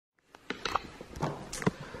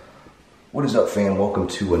What is up, fam? Welcome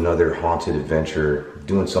to another haunted adventure.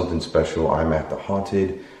 Doing something special. I'm at the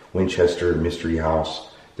haunted Winchester Mystery House.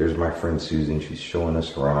 There's my friend Susan. She's showing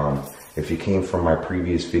us around. If you came from my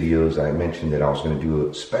previous videos, I mentioned that I was going to do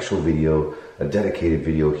a special video, a dedicated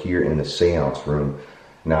video here in the seance room.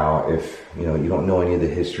 Now, if you don't know any of the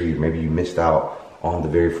history, maybe you missed out on the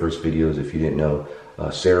very first videos. If you didn't know,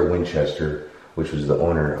 Sarah Winchester, which was the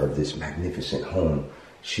owner of this magnificent home,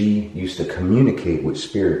 she used to communicate with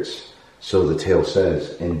spirits. So the tale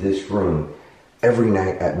says, in this room, every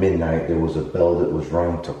night at midnight, there was a bell that was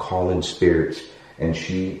rung to call in spirits. And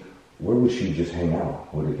where would she just hang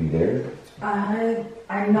out? Would it be there?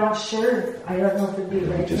 I'm not sure. I don't know if it'd be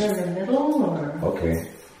right there in the middle or... Okay.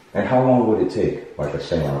 And how long would it take, like a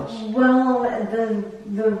seance? Well,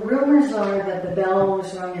 the rumors are that the bell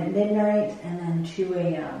was rung at midnight and then 2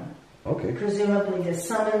 a.m. Okay. Presumably to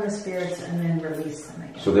summon the spirits and then release them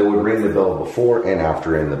again. So they would ring the bell before and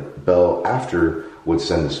after, and the bell after would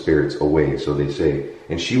send the spirits away, so they say.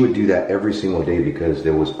 And she would do that every single day because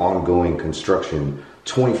there was ongoing construction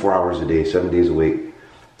 24 hours a day, 7 days a week,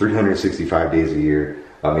 365 days a year.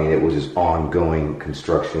 I mean, it was just ongoing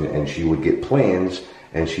construction, and she would get plans,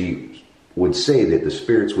 and she would say that the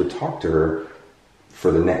spirits would talk to her for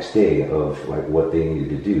the next day of like what they needed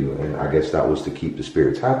to do. And I guess that was to keep the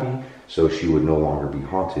spirits happy, so she would no longer be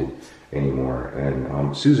haunted anymore.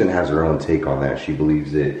 And Susan has her own take on that. She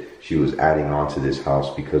believes that she was adding on to this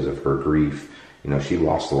house because of her grief. She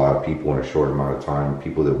lost a lot of people in a short amount of time,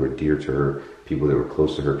 people that were dear to her, people that were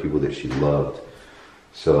close to her, people that she loved.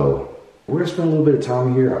 So we're gonna spend a little bit of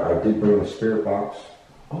time here. I did bring a spirit box.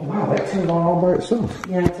 Oh wow, that turned on all by itself.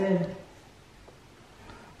 Yeah, it did.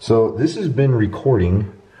 So this has been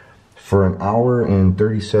recording for 1 hour and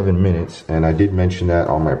 37 minutes, and I did mention that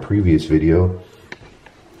on my previous video.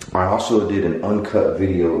 I also did an uncut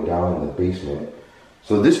video down in the basement.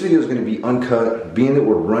 So this video is going to be uncut. Being that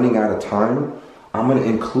we're running out of time, I'm going to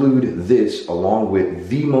include this along with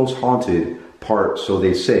the most haunted part, so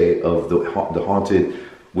they say, of the haunted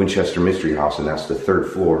Winchester Mystery House, and that's the 3rd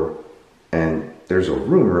floor. And there's a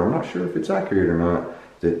rumor, I'm not sure if it's accurate or not,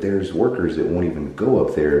 that there's workers that won't even go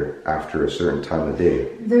up there after a certain time of day.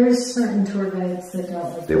 There's certain tour guides that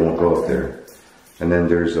don't. They won't go up there. And then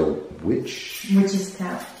there's a witch's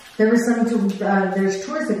tap. There's tours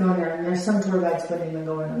that go there, and there's some tour guides wouldn't even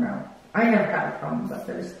go in the room. I never had a problem, but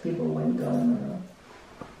there's people who wouldn't go in the room.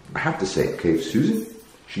 I have to say, okay, Susan,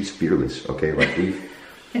 she's fearless, okay? Like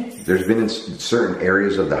there's been in certain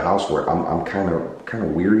areas of the house where I'm kind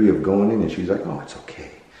of weary of going in, and she's like, oh, it's okay.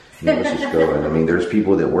 Let's just go. And I mean, there's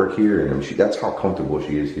people that work here, and that's how comfortable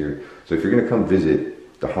she is here. So if you're gonna come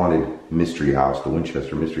visit the haunted mystery house, the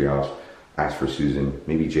Winchester Mystery House, ask for Susan,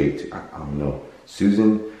 maybe Jake. I don't know.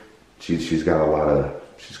 Susan, she's got a lot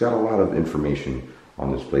of information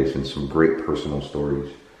on this place and some great personal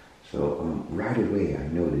stories. So right away, I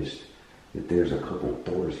noticed that there's a couple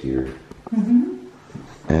doors here,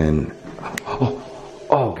 and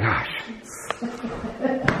oh gosh.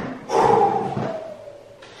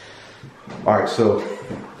 All right, so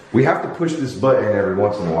we have to push this button every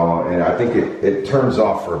once in a while, and I think it turns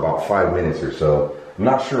off for about 5 minutes or so. I'm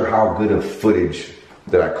not sure how good of footage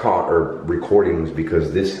that I caught or recordings,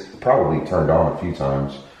 because this probably turned on a few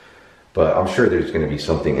times, but I'm sure there's going to be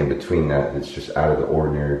something in between that's just out of the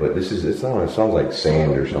ordinary. But it sounds like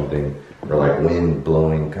sand or something, or like wind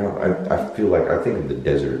blowing. I feel like I think of the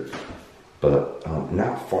desert. But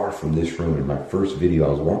not far from this room, in my first video, I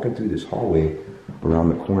was walking through this hallway around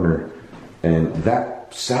the corner, and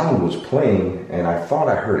that sound was playing, and I thought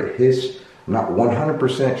I heard a hiss. I'm not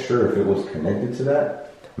 100% sure if it was connected to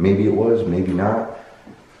that. Maybe it was, maybe not.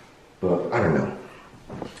 But I don't know.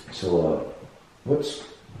 So, is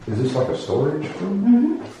this like a storage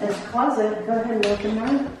room? It's a closet. Go ahead and open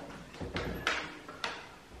that.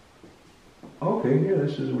 Okay, yeah,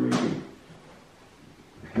 this is where you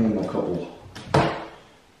hang a couple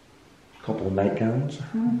of nightgowns.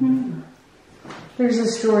 There's a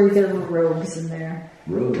story, there were robes in there.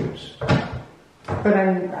 Robes. But I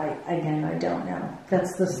don't know.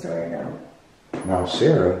 That's the story though. Now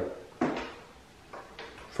Sarah,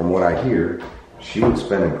 from what I hear, she would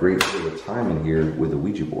spend a great deal of time in here with a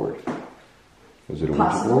Ouija board. Was it a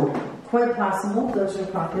Ouija board? Quite possible. Those are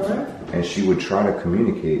popular. And she would try to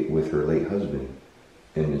communicate with her late husband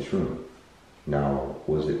in this room. Now,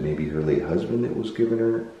 was it maybe her late husband that was giving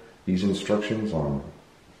her these instructions on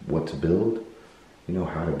what to build?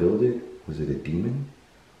 How to build it? Was it a demon?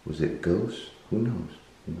 Was it ghosts? Who knows?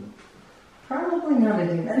 Probably not a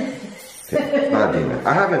demon. Not a demon.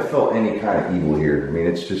 I haven't felt any kind of evil here. I mean,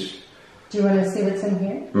 it's just... Do you want to see what's in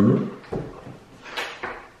here? Mm-hmm.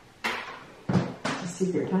 Just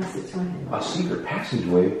secret passageway. A secret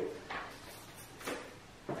passageway? Do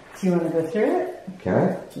you want to go through it? Can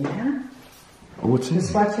I? Yeah. Oh, what's in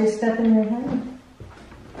Just watch your step in your head.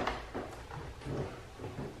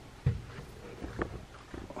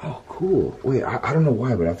 Oh, cool. Wait, I don't know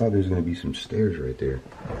why, but I thought there was going to be some stairs right there.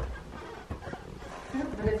 Yeah,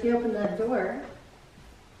 but if you open that door...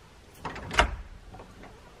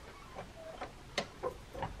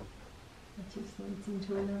 it just leads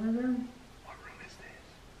into another room. What room is this?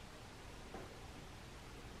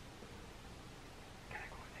 Can I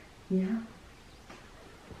go in there? Yeah.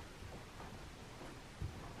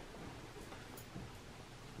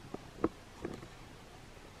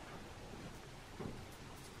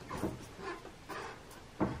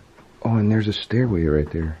 Oh, and there's a stairway right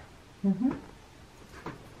there. Mm-hmm.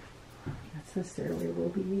 That's the stairway we'll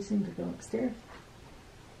be using to go upstairs.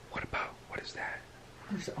 What is that?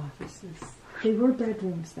 There's offices. They were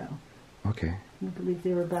bedrooms, though. Okay. I believe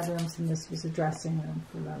they were bedrooms, and this was a dressing room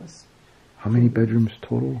for those. How many bedrooms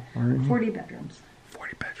total are in here? 40 bedrooms.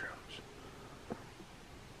 40 bedrooms.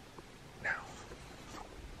 Now,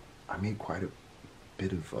 I made quite a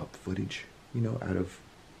bit of footage, you know, out of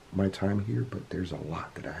my time here, but there's a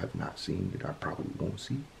lot that I have not seen that I probably won't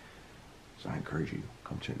see. So I encourage you,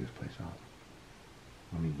 come check this place out.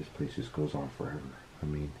 I mean, this place just goes on forever. I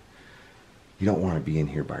mean, you don't want to be in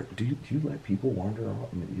here by... Do you let people wander off?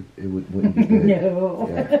 I mean, it wouldn't be good. No.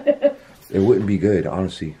 Yeah. It wouldn't be good,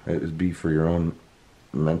 honestly. It would be for your own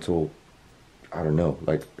mental... I don't know.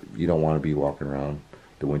 Like, you don't want to be walking around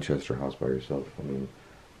the Winchester house by yourself. I mean,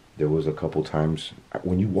 there was a couple times...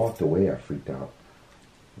 When you walked away, I freaked out.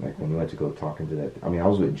 Like, when you went to go talking to that... I mean, I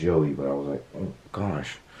was with Joey, but I was like, oh,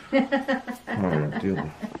 gosh. What am I going to do?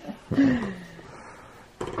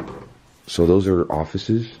 So those are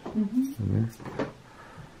offices? Mm-hmm.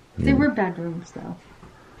 They were bedrooms, though.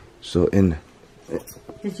 So in...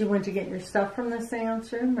 Did you want to get your stuff from the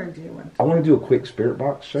seance room, or do you want to... I want to do a quick spirit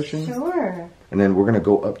box session. Sure. And then we're going to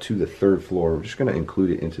go up to the 3rd floor. We're just going to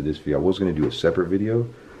include it into this video. I was going to do a separate video,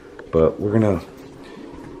 but we're going to...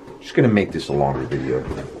 Just going to make this a longer video.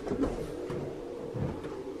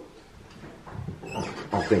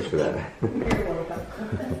 Oh, thanks for that. You're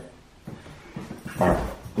welcome. Alright.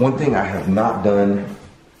 One thing I have not done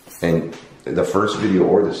in the first video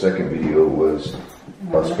or the second video was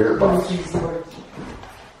a spirit box.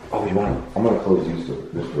 Oh, you want to? I'm going to close these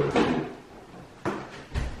this door.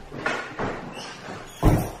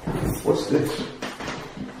 What's this?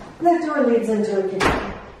 That door leads into a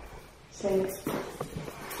kitchen. Sink.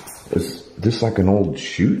 Is this like an old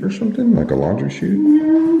chute or something? Like a laundry chute?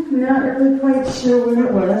 No, not really quite sure what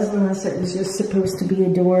it was, unless it was just supposed to be a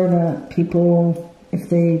door that people, if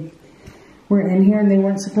they were in here and they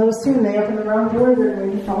weren't supposed to, and they opened the wrong door, they're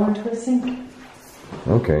going to fall into a sink.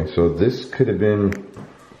 Okay, so this could have been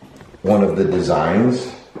one of the designs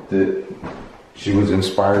that she was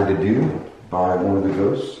inspired to do by one of the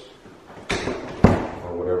ghosts,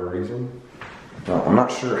 for whatever reason. I'm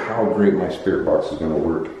not sure how great my spirit box is going to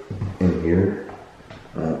work in here.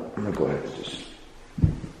 I'm going to go ahead and just...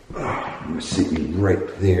 I'm going to sit you right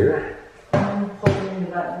there. I'm holding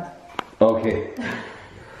the button. Okay.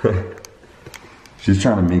 She's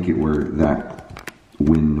trying to make it where that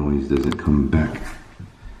wind noise doesn't come back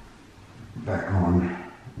on.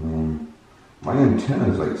 My antenna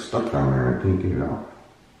is like stuck down there. I can't get it out.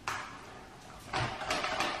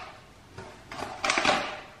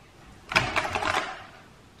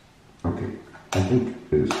 Okay, I think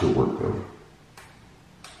it'll still work though.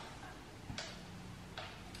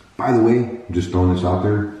 By the way, I'm just throwing this out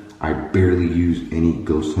there. I barely use any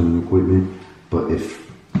ghost hunting equipment, but if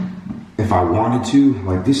I wanted to,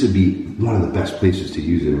 like, this would be one of the best places to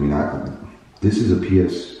use it. I mean, this is a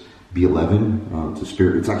PSB11 to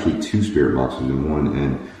spirit. It's actually 2 spirit boxes in one,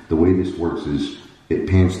 and the way this works is it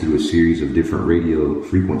pans through a series of different radio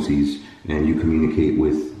frequencies, and you communicate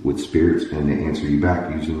with spirits, and they answer you back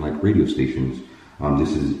using like radio stations.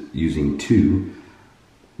 This is using 2.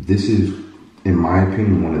 This is, in my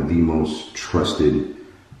opinion, one of the most trusted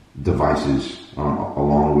devices.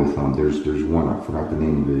 Along with there's one, I forgot the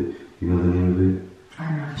name of it. You know the name of it?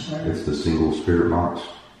 I'm not sure. It's the single spirit box.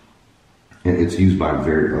 And it's used by a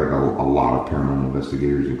lot of paranormal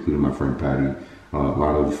investigators, including my friend Patty. A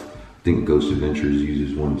lot of, I think Ghost Adventures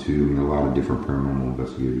uses one too. I mean, a lot of different paranormal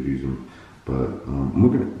investigators use them. But we're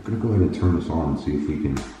gonna go ahead and turn this on and see if we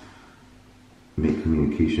can make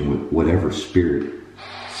communication with whatever spirit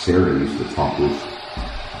Sarah used to talk with.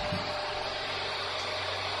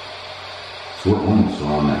 So we're almost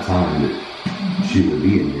around that time that she would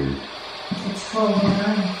be in here. It's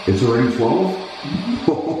 12:09. It's already 12? Mm-hmm.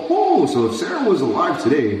 Oh, so if Sarah was alive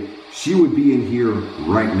today, she would be in here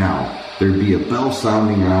right now. There'd be a bell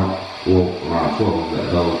sounding out, well, around 12,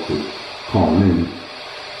 that bell could call them in.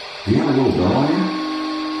 Do you have a little bell on here?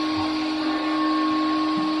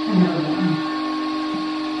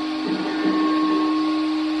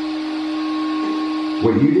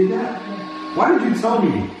 Wait, you did that? Why did you tell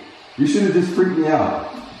me? You should have just freaked me out.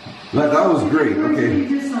 That was great. Okay.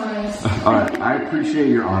 All right. I appreciate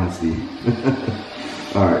your honesty.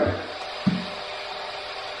 All right.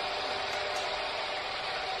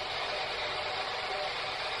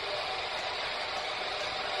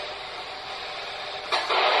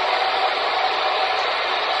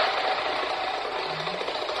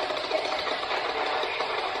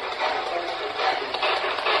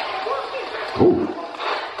 Oh.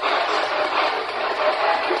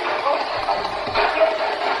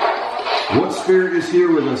 What spirit is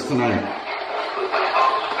here with us tonight?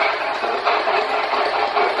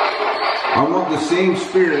 I want the same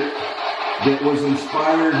spirit that was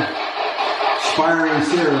inspiring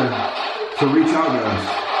Sarah to reach out to us.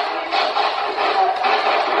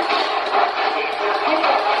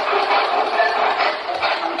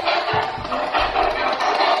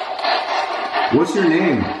 What's your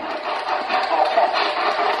name?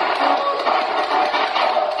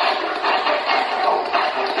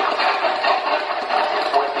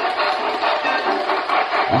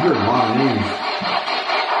 I heard a lot of names.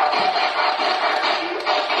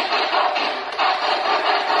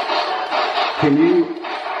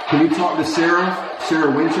 Can you talk to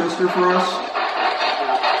Sarah Winchester for us?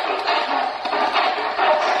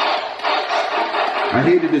 I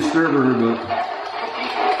hate to disturb her, but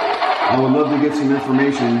I would love to get some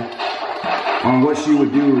information on what she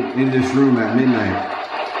would do in this room at midnight.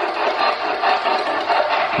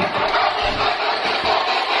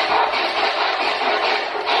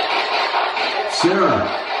 Sarah,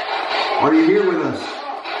 are you here with us?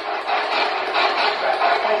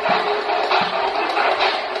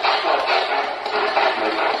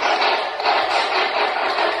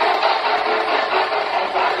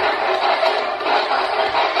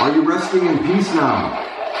 Are you resting in peace now?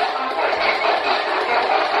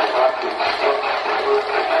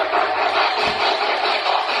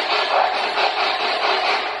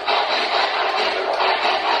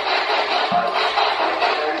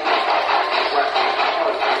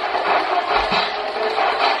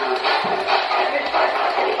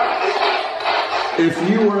 If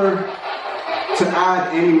you were to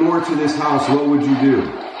add any more to this house, what would you do?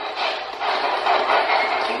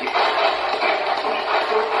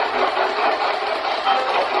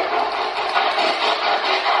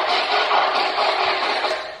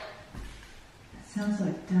 Sounds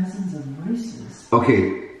like dozens of voices.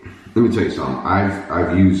 Okay, let me tell you something.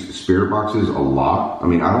 I've used spirit boxes a lot. I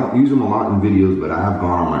mean, I don't use them a lot in videos, but I have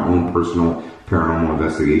gone on my own personal paranormal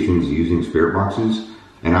investigations using spirit boxes.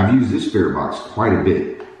 And I've used this spirit box quite a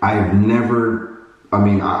bit. I've never, I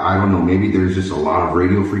mean, I don't know, maybe there's just a lot of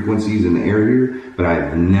radio frequencies in the air here, but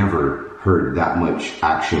I've never heard that much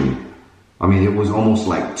action. I mean, it was almost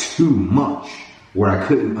like too much where I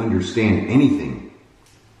couldn't understand anything.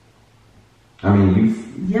 I mean,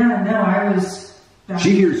 Yeah, no, I was...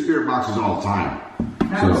 She hears spirit boxes all the time.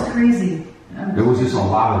 That was crazy. It was just a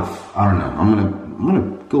lot of, I don't know, I'm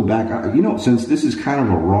gonna go back. You know, since this is kind of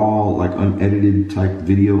a raw, like unedited type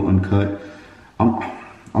video, uncut,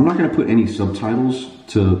 I'm not gonna put any subtitles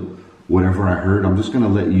to whatever I heard. I'm just gonna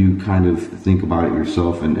let you kind of think about it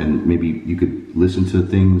yourself, and maybe you could listen to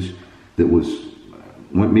things that was,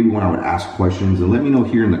 maybe when I would ask questions, and let me know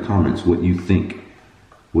here in the comments what you think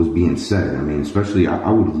was being said. I mean, especially, I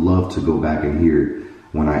would love to go back and hear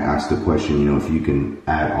when I asked the question, you know, if you can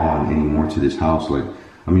add on any more to this house. Like,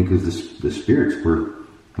 I mean, because the spirits were,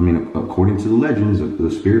 I mean, according to the legends,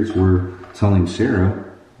 the spirits were telling Sarah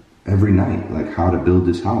every night, like, how to build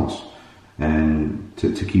this house and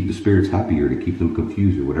to keep the spirits happy, or to keep them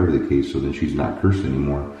confused, or whatever the case, so then she's not cursed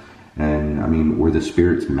anymore. And I mean, were the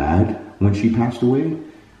spirits mad when she passed away?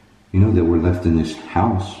 You know, that were left in this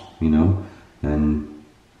house, you know, and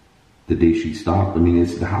the day she stopped, I mean,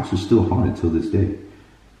 the house is still haunted till this day.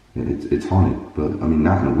 It's haunted, but I mean,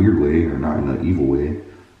 not in a weird way or not in an evil way,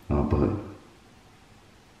 but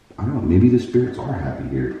I don't know, maybe the spirits are happy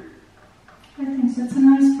here. I think so. It's a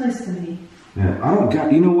nice place to be. Yeah, I don't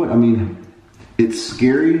got, you know what, I mean, it's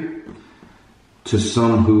scary to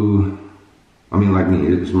some who, I mean, like me,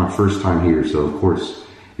 it's my first time here, so of course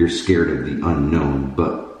you're scared of the unknown,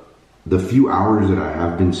 but the few hours that I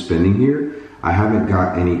have been spending here, I haven't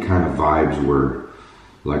got any kind of vibes where,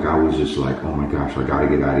 like, I was just like, oh my gosh, I gotta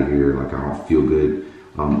get out of here, like, I don't feel good.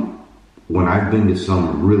 When I've been to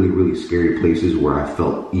some really, really scary places where I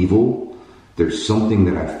felt evil, there's something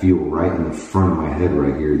that I feel right in the front of my head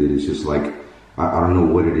right here that is just like, I don't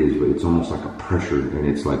know what it is, but it's almost like a pressure, and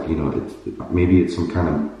it's like, you know, maybe it's some kind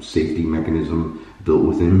of safety mechanism built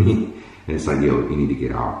within me, and it's like, yo, you need to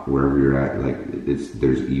get out wherever you're at. Like,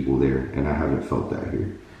 there's evil there, and I haven't felt that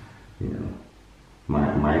here. You know,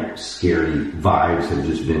 my scary vibes have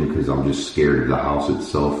just been because I'm just scared of the house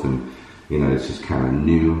itself, and you know, it's just kind of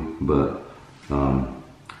new. But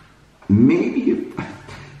maybe if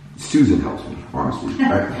Susan helps me, honestly.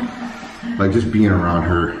 Like just being around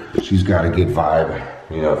her, she's got a good vibe.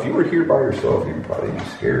 You know, if you were here by yourself, you'd probably be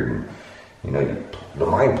scared, and you know, the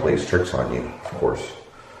mind plays tricks on you, of course.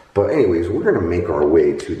 But anyways, we're gonna make our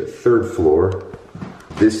way to the 3rd floor.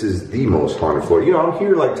 This is the most haunted floor. You know, I'm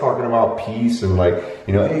here like talking about peace and like,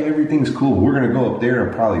 you know, hey, everything's cool. We're gonna go up there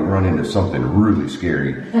and probably run into something really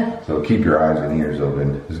scary. So keep your eyes and ears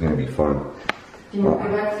open. This is gonna be fun. Do you want to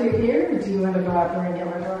go back through here, or do you want to go out the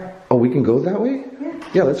regular door? Oh, we can go that way? Yeah.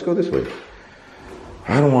 Yeah, let's go this way.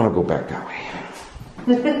 I don't want to go back that way.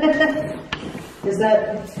 Is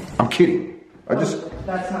that... I'm kidding.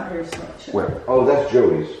 That's not your switch. Wait. Oh, that's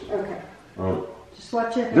Joey's. Okay. Just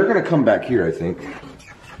watch it. They're going to come back here, I think.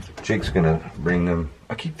 Jake's going to bring them.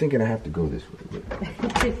 I keep thinking I have to go this way.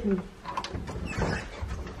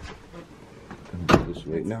 Go this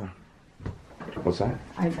way. No. What's that?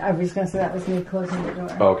 I was going to say that was me closing the door.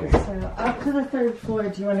 Oh, okay. So up to the 3rd floor.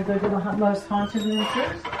 Do you want to go to the most haunted room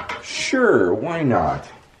first? Sure, why not?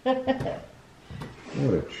 What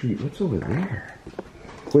a treat. What's over there?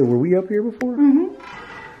 Wait, were we up here before?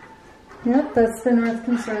 Mm-hmm. Yep, that's the North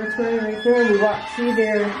Conservatory right there. We walk through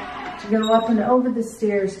there to go up and over the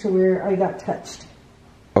stairs to where I got touched.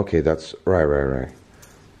 Okay, that's right.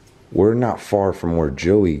 We're not far from where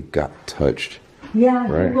Joey got touched. Yeah,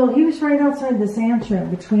 right. Well, he was right outside the seance room,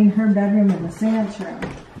 between her bedroom and the seance room.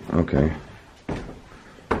 Okay.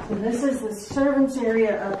 So this is the servants'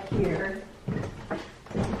 area up here.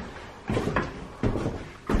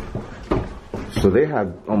 So they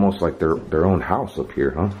had almost like their own house up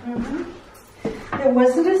here, huh? Mm-hmm. It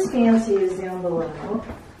wasn't as fancy as down below.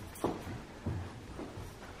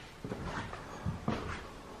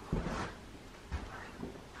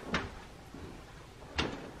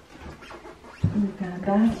 We've got a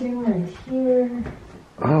bathroom right here.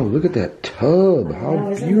 Oh, look at that tub.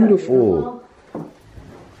 How beautiful.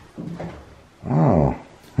 Wow.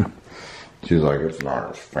 She's like, it's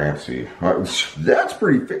not as fancy. That's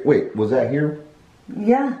pretty wait, was that here?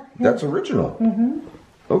 Yeah. That's original. Mm-hmm.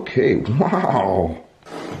 Okay, wow.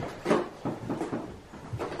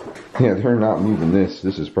 Yeah, they're not moving this.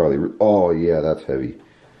 This is probably, oh yeah, that's heavy.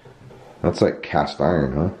 That's like cast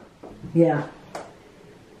iron, huh? Yeah.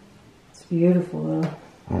 It's beautiful though.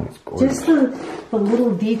 Oh, it's gorgeous. Just the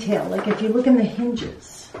little detail, like if you look in the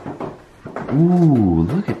hinges. Ooh,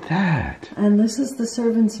 look at that. And this is the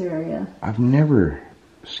servants' area. I've never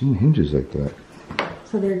seen hinges like that.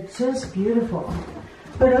 So they're just beautiful.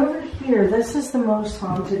 But over here, this is the most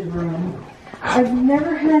haunted room. I've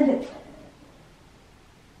never had it.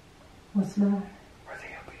 What's the matter? Are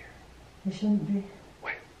they up here? They shouldn't be.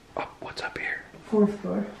 Wait, up, what's up here? 4th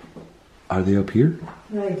floor. Are they up here?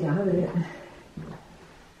 I doubt it.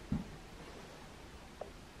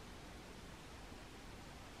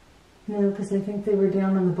 No, because I think they were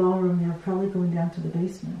down in the ballroom. They're probably going down to the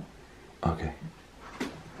basement. Okay.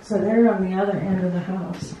 So they're on the other end of the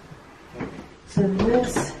house. So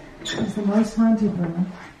this is the most haunted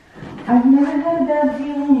room. I've never had a bad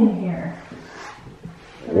feeling in here.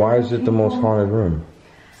 Why is it the most haunted room?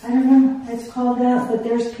 I don't know. It's called that, but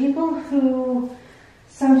there's people who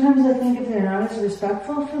sometimes I think if they're not as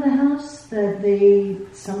respectful for the house, that they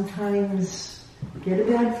sometimes get a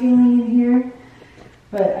bad feeling in here.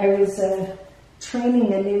 But I was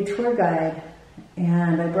training a new tour guide,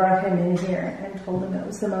 and I brought him in here and told him it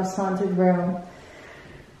was the most haunted room,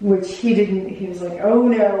 which he didn't. He was like, oh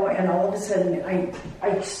no, and all of a sudden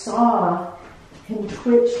I saw him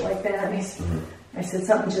twitch like that. And I said,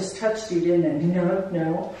 something just touched you, didn't it?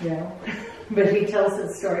 No. But he tells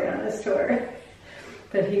that story on his tour.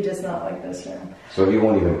 But he does not like this room. So he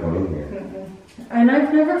won't even come in here? Mm-mm. And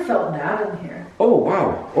I've never felt bad in here. Oh,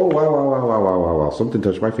 wow. Oh, wow. Something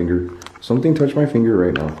touched my finger. Something touched my finger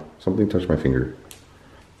right now. Something touched my finger.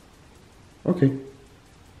 Okay.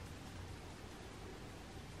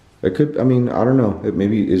 It could, I mean, I don't know.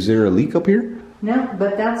 Maybe, is there a leak up here? No,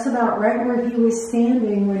 but that's about right where he was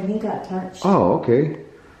standing when he got touched. Oh, okay.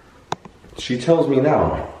 She tells me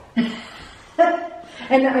now.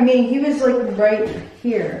 And I mean, he was like right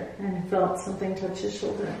here and I felt something touch his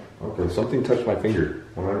shoulder. Okay, something touched my finger,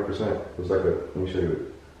 100%. It was like a, let me show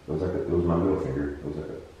you. It was my middle finger. It was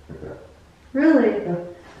like that. Really?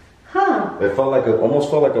 Huh. It felt like almost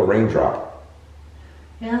felt like a raindrop.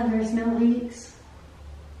 Yeah, there's no leaks.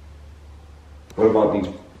 What about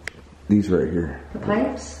these right here? The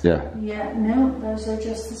pipes? Yeah. Yeah, no, those are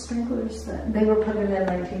just the sprinklers. They were put in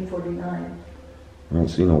 1949. I don't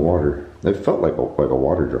see no water. It felt like a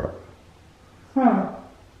water drop. Huh.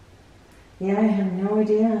 Yeah, I have no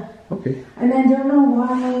idea. Okay. And I don't know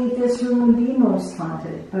why this room would be most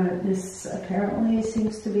haunted, but this apparently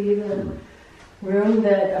seems to be the room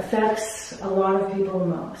that affects a lot of people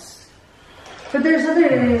most. But there's other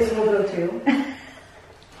areas we'll go to.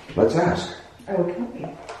 Let's ask.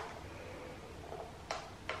 Okay.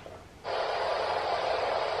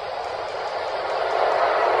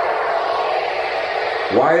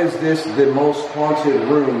 Why is this the most haunted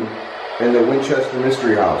room in the Winchester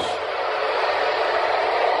Mystery House?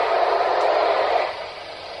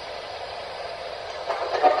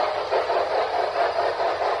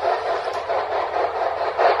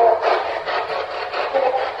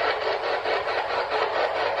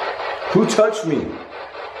 Who touched me?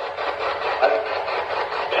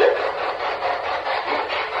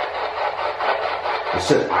 It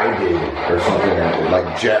said I did or something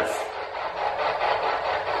like Jeff.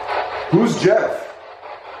 Who's Jeff?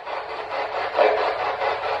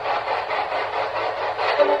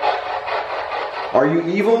 Are you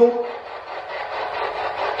evil?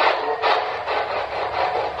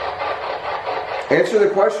 Answer the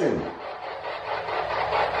question.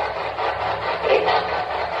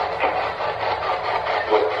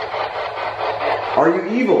 Are you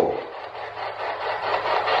evil?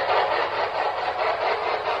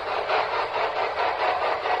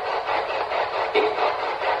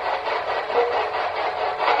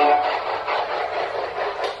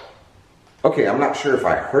 Okay, I'm not sure if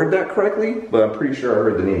I heard that correctly, but I'm pretty sure I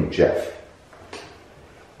heard the name Jeff.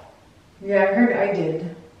 Yeah, I heard I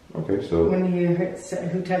did. Okay, so... When you heard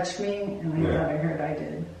who touched me, and I thought I heard I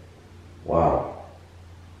did. Wow.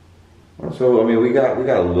 So, I mean, we got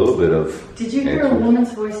a little bit of... Did you hear a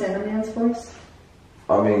woman's voice and a man's voice?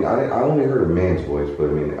 I mean, I only heard a man's voice, but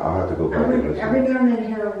I mean, I'll have to go back and listen. Every now and then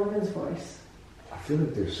hear a woman's voice. I feel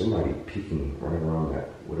like there's somebody peeking right around that,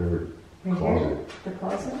 whatever Right closet. here? The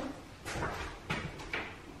closet?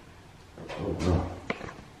 Oh,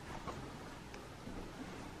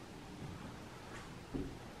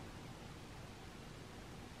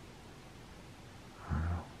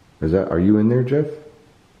 no. Are you in there, Jeff?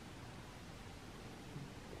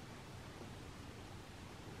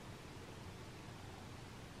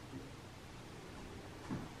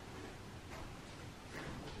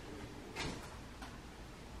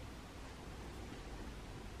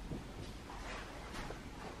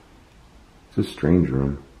 It's a strange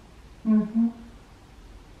room. Mm-hmm.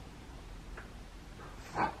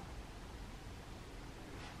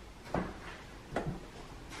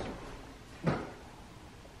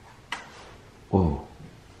 Whoa.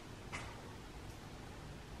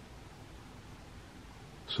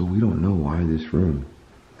 So we don't know why this room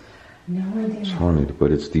is haunted,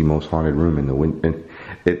 but it's the most haunted room in the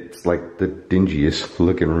it's like the dingiest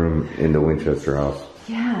looking room in the Winchester house.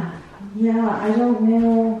 Yeah, I don't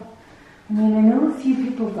know. I mean, I know a few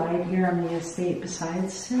people died here on the estate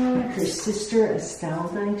besides her sister Estelle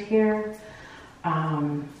died here.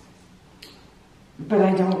 But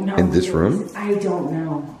I don't know. In this room? I don't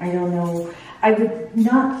know. I would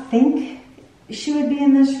not think she would be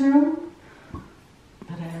in this room,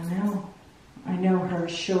 but I don't know. I know her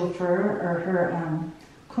chauffeur or her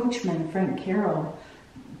coachman, Frank Carroll,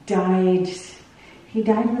 died. He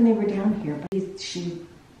died when they were down here, but she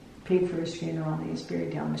paid for his funeral. He was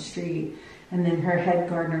buried down the street. And then her head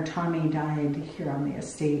gardener, Tommy, died here on the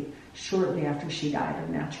estate shortly after she died of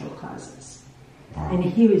natural causes. Wow. And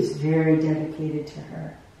he was very dedicated to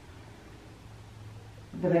her.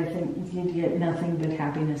 But I think you'd get nothing but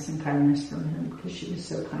happiness and kindness from him because she was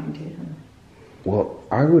so kind to him. Well,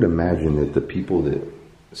 I would imagine that the people that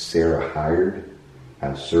Sarah hired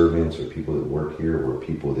as servants or people that work here were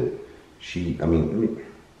people that I mean,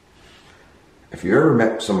 if you ever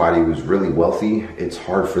met somebody who's really wealthy, it's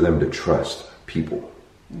hard for them to trust people.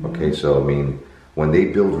 Mm-hmm. Okay, so I mean, when they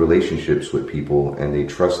build relationships with people and they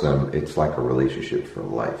trust them, it's like a relationship for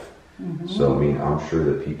life. Mm-hmm. So I mean, I'm sure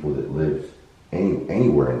that people that live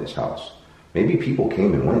anywhere in this house, maybe people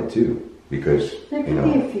came and went too, because there could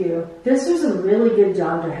be a few. This was a really good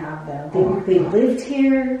job to have, though. They lived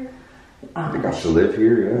here. They got to live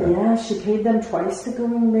here, yeah. Yeah, she paid them twice the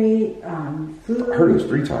going rate. Food. I heard it was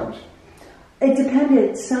 3 times. It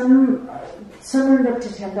depended. Some earned up to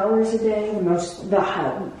 $10 a day. The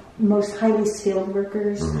most highly skilled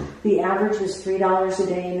workers, mm-hmm. the average was $3 a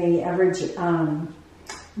day, and the average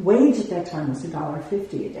wage at that time was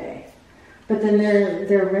 $1.50 a day. But then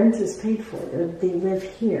their rent is paid for. They live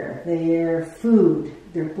here. Their food,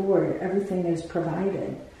 their board, everything is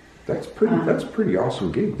provided. That's pretty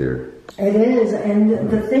awesome gig there. It is, and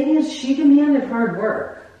the thing is, she demanded hard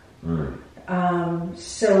work.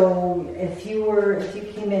 So if you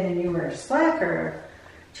came in and you were a slacker,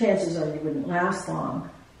 chances are you wouldn't last long.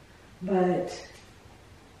 But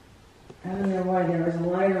I don't know why there was a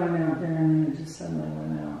light on out there and then it just suddenly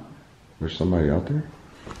went out. There's somebody out there?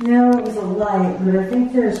 No, it was a light, but I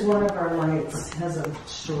think there's one of our lights has a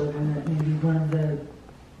short in it. Maybe one of the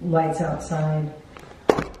lights outside.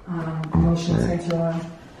 Motion sensor on.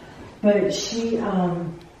 But she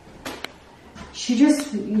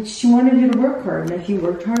wanted you to work hard, and if you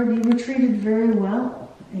worked hard, you were treated very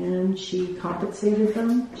well. And she compensated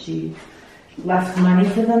them. She left money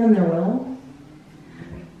for them in their will.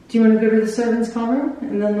 Do you want to go to the servant's cover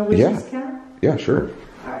and then the witch's cap? Yeah, sure.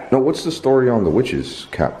 All right. No, what's the story on the witch's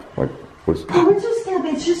cap? Like, what's the witch's cap?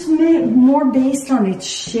 It's just more based on its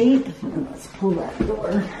shape. Let's pull that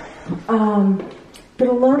door. But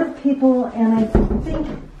a lot of people, and I think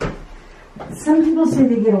some people say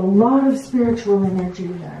they get a lot of spiritual energy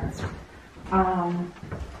there.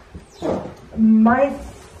 My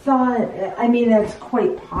thought, I mean, that's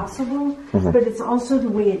quite possible, but it's also the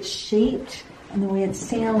way it's shaped and the way it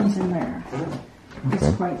sounds in there.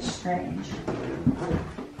 It's quite strange.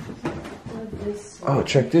 Oh,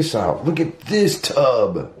 check this out. Look at this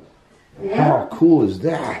tub. Yeah. How cool is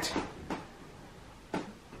that?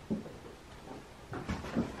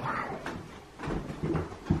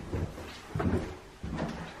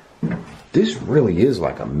 This really is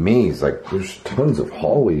like a maze. Like, there's tons of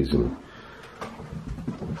hallways and...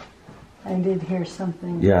 I did hear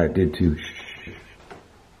something. Yeah, I did too.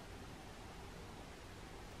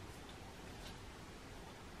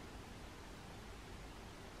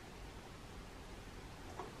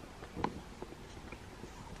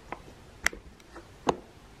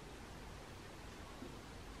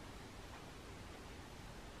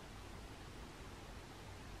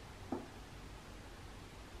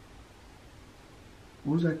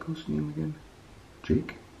 What was that ghost's name again?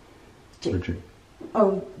 Jake? Jake. Or Jake?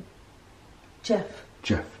 Oh, Jeff.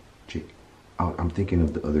 Jeff. Jake. Oh, I'm thinking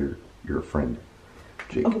of the other, your friend.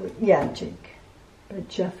 Jake. Oh, yeah, Jake. But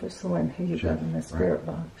Jeff was the one who you got in the spirit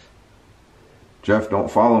box. Jeff,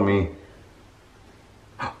 don't follow me.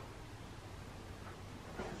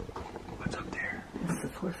 What's up there? It's the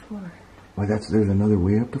 4th floor. Well, there's another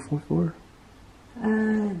way up the 4th floor?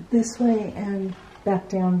 This way and back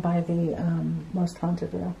down by the most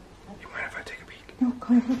haunted room. You mind if I take a peek? No,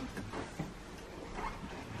 go ahead.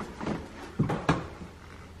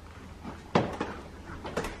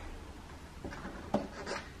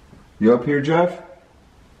 You up here, Jeff?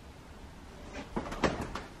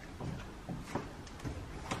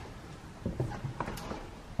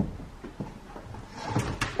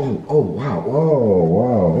 Oh, wow. Oh,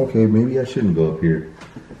 wow. Okay, maybe I shouldn't go up here.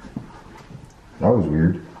 That was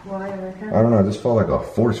weird. Why? I don't know. I just felt like a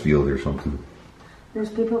force field or something. There's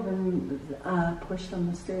people been pushed on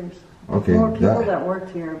the stairs. Okay. More people that worked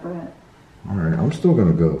here, but... Alright, I'm still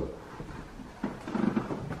gonna go.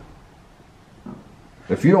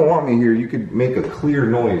 If you don't want me here, you could make a clear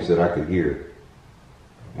noise that I could hear.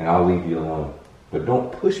 And I'll leave you alone. But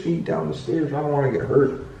don't push me down the stairs. I don't want to get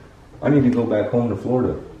hurt. I need to go back home to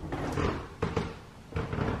Florida.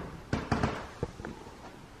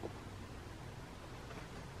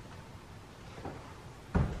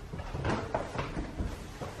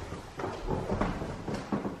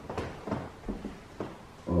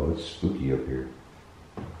 Oh, it's spooky up here.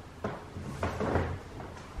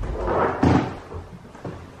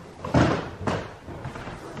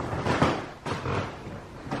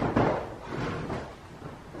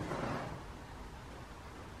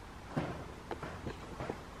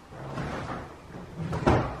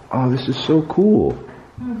 Oh, this is so cool.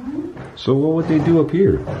 So what would they do up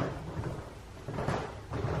here?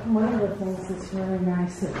 One of the things that's really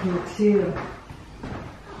nice up here too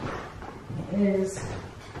is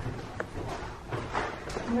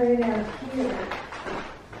right out here.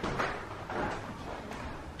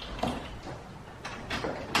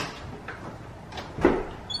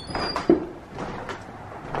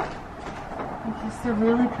 It's just a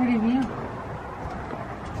really pretty view.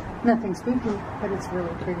 Nothing spooky, but it's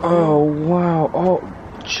really pretty. Oh, wow. Oh,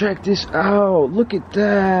 check this out. Look at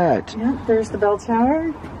that. Yep, there's the bell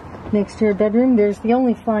tower next to your bedroom. There's the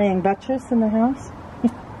only flying buttress in the house.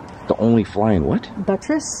 The only flying what?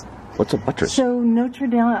 Buttress. What's a buttress? So Notre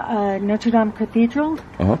Dame Cathedral,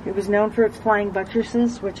 it was known for its flying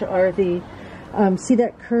buttresses, which are the, see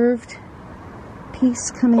that curved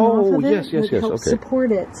piece coming off of it. Yes, that helps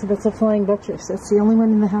support it. So that's a flying buttress. That's the only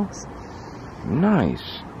one in the house.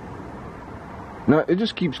 Nice. Now, it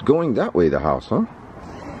just keeps going that way, the house, huh?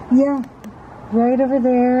 Yeah. Right over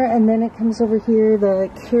there, and then it comes over here, the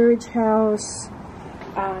carriage house.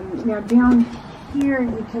 Now down here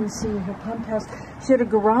you can see her pump house. She had a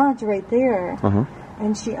garage right there.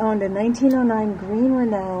 And she owned a 1909 green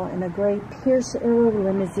Renault and a gray Pierce Arrow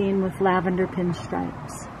limousine with lavender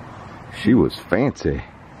pinstripes. She was fancy.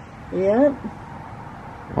 Yep.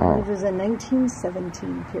 Wow. It was a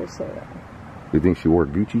 1917 Pierce Arrow. You think she wore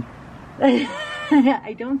Gucci?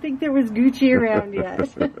 I don't think there was Gucci around yet.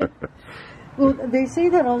 Well, they say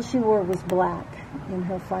that all she wore was black in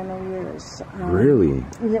her final years. Really?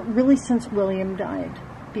 Really since William died.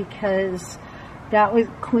 Because that was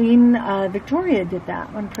Queen Victoria did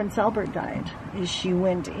that when Prince Albert died. Is she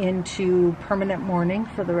went into permanent mourning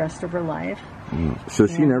for the rest of her life. So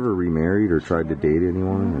she never remarried or tried to date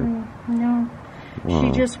anyone? Or? No. Wow.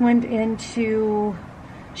 She just went into...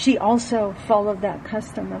 She also followed that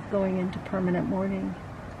custom of going into permanent mourning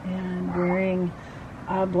and wearing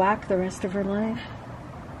black the rest of her life.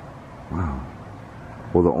 Wow.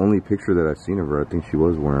 Well, the only picture that I've seen of her, I think she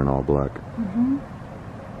was wearing all black.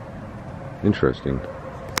 Interesting. Do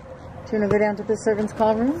you want to go down to the servant's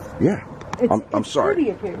call room? Yeah. I'm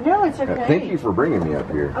sorry. Up here. No, it's okay. Thank you for bringing me up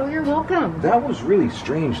here. Oh, you're welcome. That was really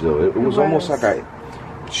strange, though. It was almost like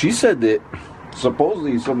she said that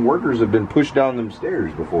supposedly some workers have been pushed down them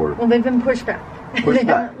stairs before. Well, they've been pushed back. Pushed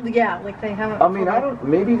back? Yeah, like they haven't. I mean,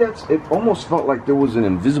 maybe it almost felt like there was an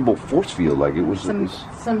invisible force field. Like it was.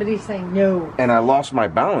 Somebody saying no. And I lost my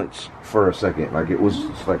balance for a second. Like it was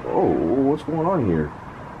just like, oh, what's going on here?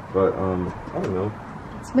 But, I don't know.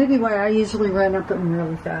 It's maybe why I usually run up them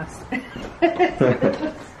really fast.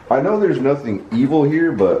 I know there's nothing evil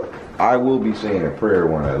here, but I will be saying a prayer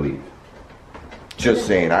when I leave. Just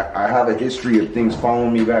saying. I have a history of things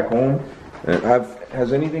following me back home. And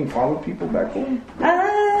has anything followed people back home?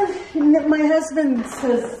 My husband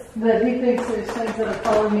says that he thinks there's things that have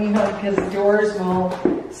followed me home because doors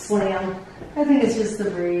will slam. I think it's just the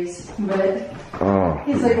breeze, but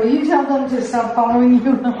he's like, well, you tell them to stop following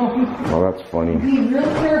you home. Well, that's funny. Be real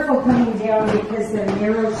careful coming down because they're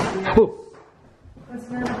narrow stairs. What's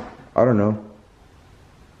that? I don't know.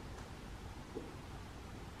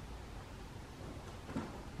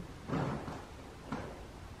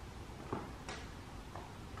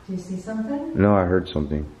 Do you see something? No, I heard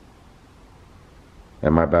something.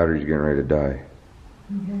 And my battery's getting ready to die.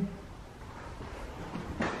 Okay.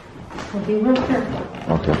 Well, be real careful.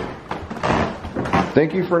 Okay.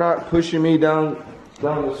 Thank you for not pushing me down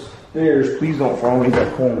the stairs. Please don't follow me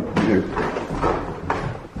back home.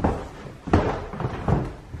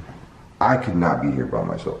 I could not be here by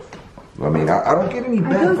myself. I mean, I don't get any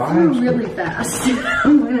bad vibes. I go through really fast.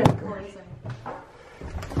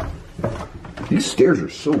 These stairs are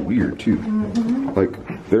so weird too.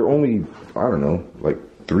 Like they're only, I don't know, like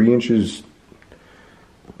 3 inches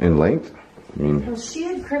in length. I mean, well, she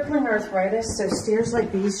had crippling arthritis, so stairs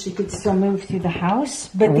like these she could still move through the house,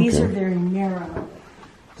 but these are very narrow.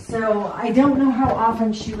 So I don't know how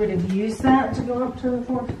often she would have used that to go up to the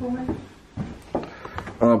 4th floor.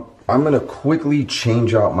 I'm going to quickly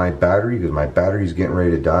change out my battery because my battery's getting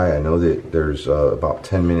ready to die. I know that there's about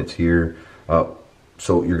 10 minutes here.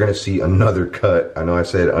 So you're going to see another cut. I know I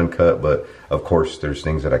said uncut, but of course there's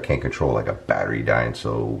things that I can't control, like a battery dying.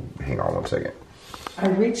 So hang on one second. I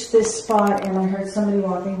reached this spot and I heard somebody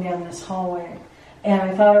walking down this hallway. And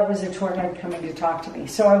I thought it was a tour guide coming to talk to me.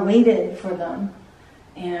 So I waited for them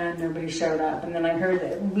and nobody showed up. And then I heard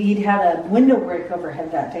that we'd had a window break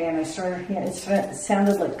overhead that day and I started hearing, it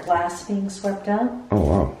sounded like glass being swept up. Oh,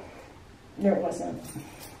 wow. There it wasn't.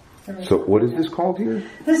 So what is this called here?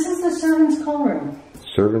 This is the servant's call room.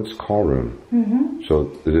 Servant's call room.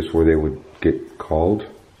 So is this where they would get called?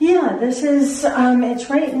 Yeah, this is, it's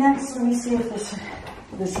right next, let me see if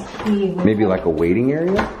this key. Maybe like a waiting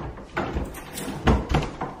area?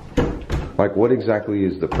 Like what exactly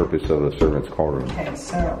is the purpose of a servant's call room? Okay,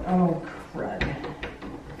 so, oh crud.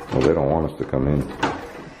 Well, they don't want us to come in.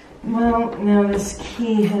 Well, no, this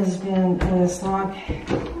key has been in this lock.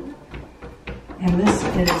 And this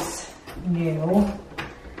is new.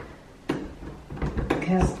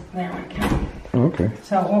 Because, there we go. Oh, okay.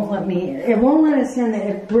 So it won't let us in.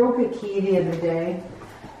 It broke a key the other day.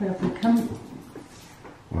 But if we come...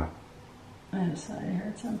 What? I just thought I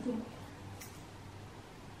heard something.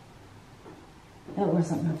 That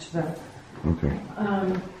wasn't much though. Okay.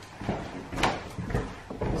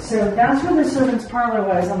 So that's where the servant's parlor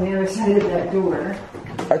was, on the other side of that door.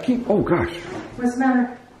 Oh gosh. What's the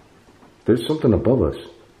matter? There's something above us.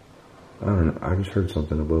 I don't know. I just heard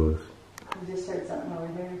something above us. You just heard something over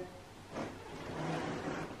there.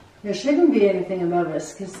 There shouldn't be anything above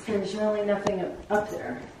us because there's really nothing up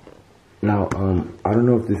there. Now, I don't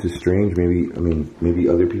know if this is strange. Maybe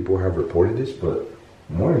other people have reported this, but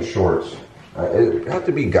I'm wearing shorts. It have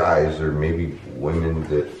to be guys or maybe women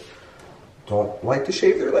that don't like to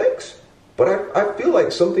shave their legs. But I feel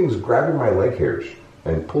like something's grabbing my leg hairs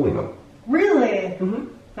and pulling them. Really? Mm-hmm.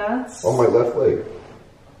 That's... On my left leg.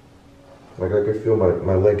 Like I can feel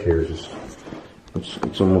my leg hairs just...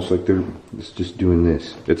 It's almost like it's just doing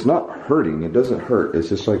this. It's not hurting. It doesn't hurt. It's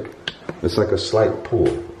just like... It's like a slight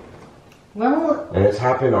pull. Well... And it's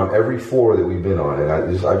happened on every floor that we've been on. And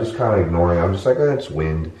I just kind of ignore it. I'm just like, oh, it's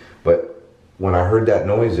wind. But when I heard that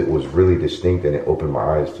noise, it was really distinct and it opened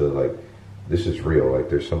my eyes to like, this is real. Like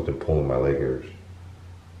there's something pulling my leg hairs.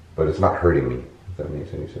 But it's not hurting me, if that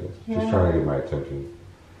makes any sense. Yeah. Just trying to get my attention.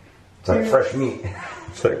 It's like fresh meat.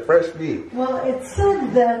 It's like fresh meat. Well, it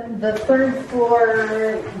said that the third floor,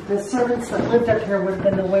 the servants that lived up here would have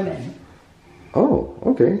been the women. Oh,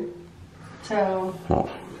 okay. So. Oh.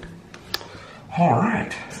 All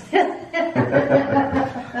right.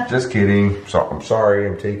 Just kidding. So, I'm sorry.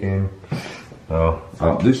 I'm taking.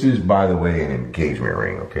 This is, by the way, an engagement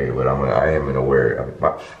ring. Okay, but I am gonna wear it.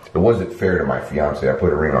 It wasn't fair to my fiance. I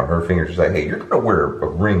put a ring on her finger. She's like, "Hey, you're gonna wear a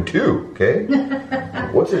ring too, okay?"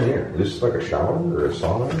 What's in here? Is this like a shower or a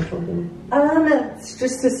sauna or something? It's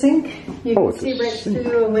just a sink. You can see right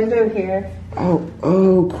through a window here.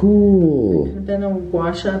 Oh, cool. There's been a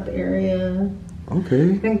wash-up area.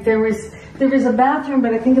 Okay. I think there was a bathroom,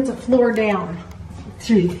 but I think it's a floor down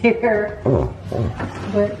through there. Oh.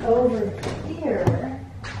 But over here.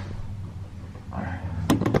 I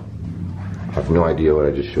have no idea what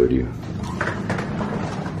I just showed you.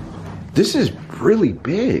 This is really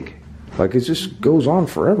big. Like it just goes on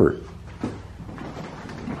forever.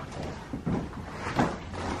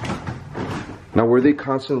 Now, were they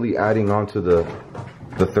constantly adding on to the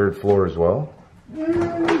third floor as well?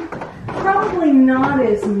 Probably not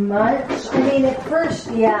as much. I mean, at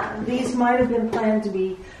first, yeah, these might have been planned to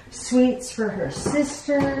be suites for her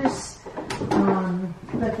sisters.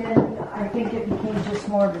 But then I think it became just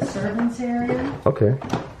more of a servants area. Okay.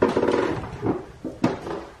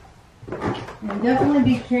 And definitely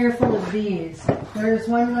be careful of these. There's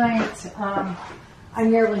one night I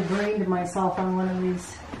nearly brained myself on one of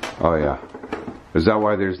these. Oh yeah. Is that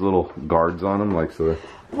why there's little guards on them, like so?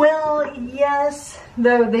 Well, yes,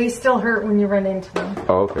 though they still hurt when you run into them.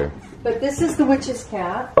 Oh, okay. But this is the witch's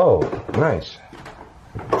cat. Oh, nice.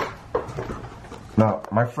 Now,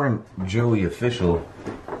 my friend Joey Official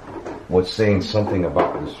was saying something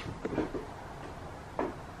about this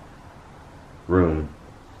room.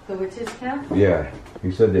 The witch's cat? Yeah.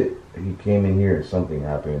 He said that he came in here and something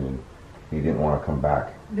happened and he didn't want to come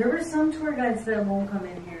back. There were some tour guides that won't come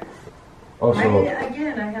in here. Oh, so I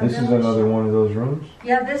have this is another one of those rooms?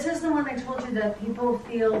 Yeah, this is the one I told you that people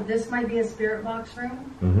feel this might be a spirit box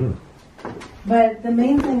room. Mm-hmm. But the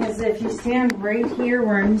main thing is if you stand right here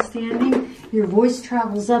where I'm standing, your voice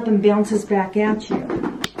travels up and bounces back at you.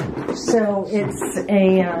 So it's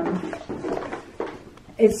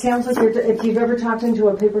it sounds like if you've ever talked into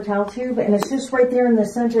a paper towel tube, and it's just right there in the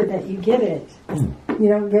center that you get it. You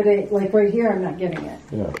don't get it, like right here, I'm not getting it.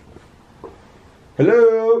 Yeah.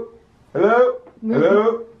 Hello? Hello?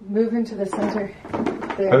 Hello? Move into the center.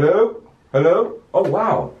 There. Hello? Hello? Oh,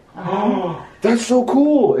 wow. Oh, that's so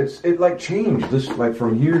cool. It like changed. This like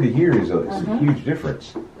from here to here is a huge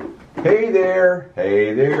difference. Hey there.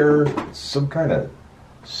 Hey there. It's some kind of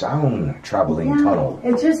sound traveling tunnel.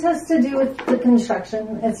 It just has to do with the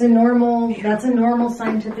construction. That's a normal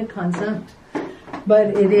scientific concept. But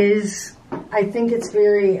it is, I think it's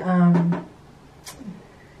very,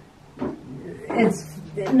 it's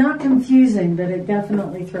not confusing, but it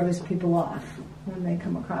definitely throws people off when they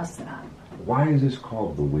come across that. Why is this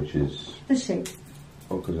called the witch's? The shape.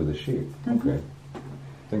 Oh, because of the shape. Okay.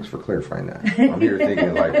 Thanks for clarifying that. I'm here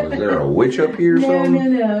thinking like, was there a witch up here or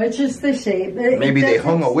something? No. It's just the shape. Maybe they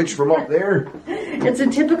hung a witch from up there. It's a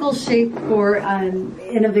typical shape for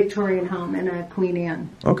in a Victorian home, in a Queen Anne.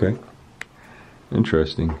 Okay.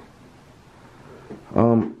 Interesting.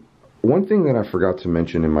 One thing that I forgot to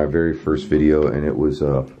mention in my very first video, and it was,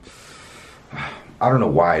 I don't know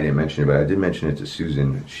why I didn't mention it, but I did mention it to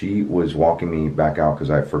Susan. She was walking me back out because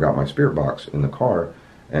I forgot my spirit box in the car,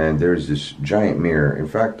 and there's this giant mirror. In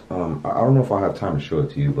fact, I don't know if I'll have time to show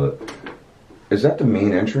it to you, but is that the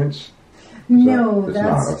main entrance? No,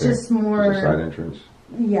 that's just more... It's a side entrance?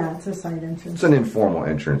 Yeah, it's a side entrance. It's an informal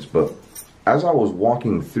entrance, but as I was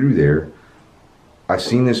walking through there, I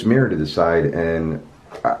seen this mirror to the side, and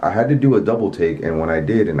I had to do a double take, and when I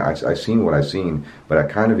did, and I seen what I seen, but I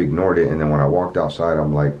kind of ignored it, and then when I walked outside,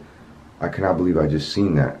 I'm like, I cannot believe I just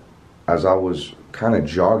seen that. As I was kind of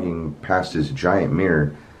jogging past this giant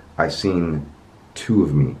mirror, I seen two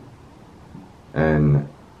of me. And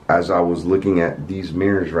as I was looking at these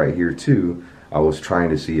mirrors right here too, I was trying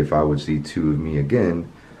to see if I would see two of me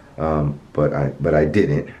again, but I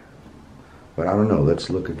didn't. But I don't know, let's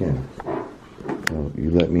look again. Well,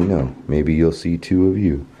 you let me know. Maybe you'll see two of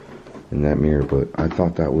you in that mirror, but I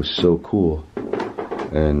thought that was so cool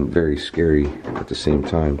and very scary at the same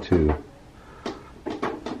time too.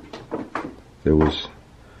 There was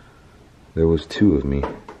two of me.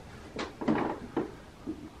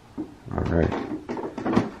 All right.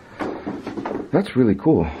 That's really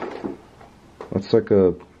cool. That's like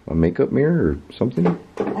a makeup mirror or something?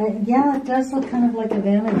 Yeah, it does look kind of like a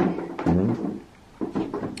vanity. Mm-hmm.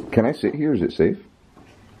 Can I sit here? Is it safe?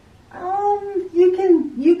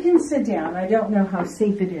 You can sit down. I don't know how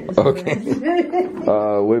safe it is. Okay.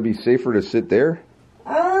 Would it be safer to sit there?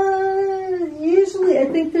 Usually I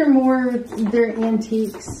think they're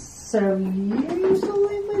antiques, so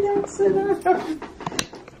usually we don't sit down.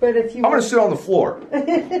 But if you I'm gonna sit on the floor.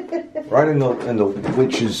 Right in the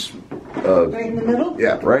witch's right in the middle?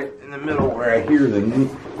 Yeah, right in the middle where I hear the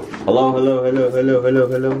hello, hello, hello, hello, hello,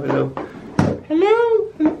 hello, hello.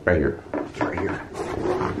 Hello. Right here. Right here.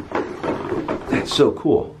 That's so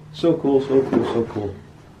cool. So cool, so cool, so cool.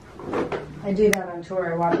 I do that on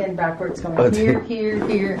tour. I walk in backwards going here, here,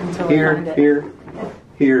 here until I find it.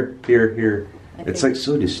 Here. It's like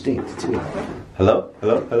so distinct too. Hello,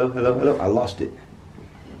 hello, hello, hello, hello. I lost it.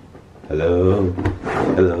 Hello,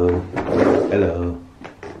 hello, hello.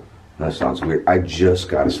 That sounds weird. I just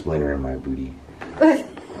got a splinter in my booty.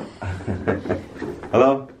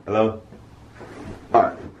 Hello, hello.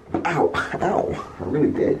 Ow, ow. I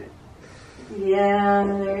really did. Yeah,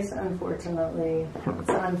 there's unfortunately. It's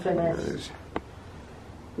unfinished.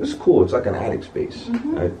 This is cool. It's like an attic space.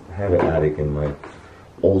 Mm-hmm. I have an attic in my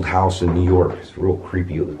old house in New York. It's a real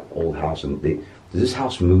creepy old house. And does this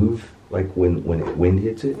house move like when wind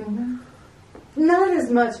hits it? Mm-hmm. Not as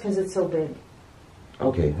much because it's so big.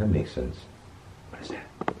 Okay, that makes sense. What is that?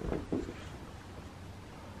 It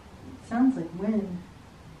sounds like wind.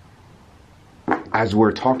 As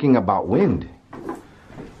we're talking about wind,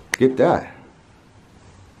 get that.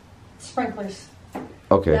 Sprinklers.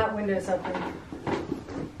 Okay. That window's open.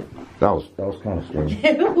 That was kind of strange.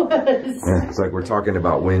 It was. Yeah, it's like we're talking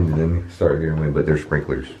about wind and then start hearing wind, but they're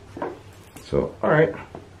sprinklers. So, all right.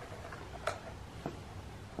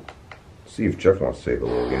 See if Jeff wants to say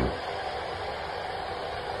hello again.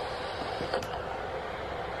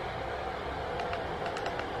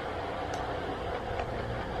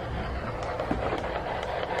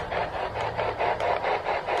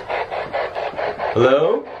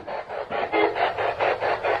 Hello?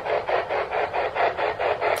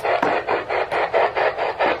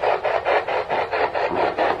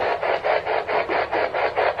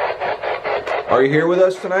 Are you here with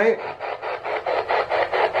us tonight?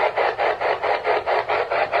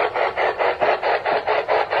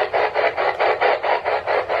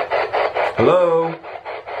 Hello?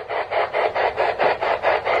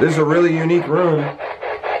 This is a really unique room.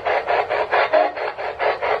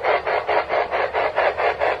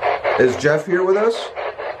 Is Jeff here with us?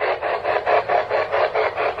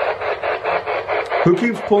 Who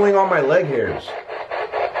keeps pulling on my leg hairs?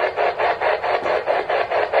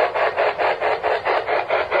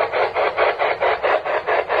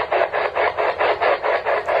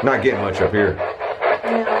 Not getting much up here.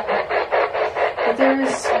 No. But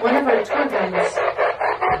there's one of our tour guides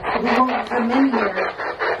who won't come in here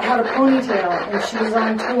had a ponytail, and she was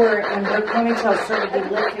on tour, and her ponytail started to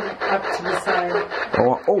be lifting up to the side.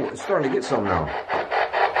 Oh, it's starting to get some now.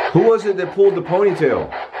 Who was it that pulled the ponytail?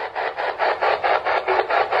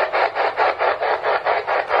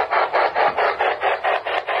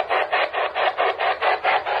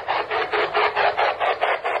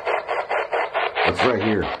 It's right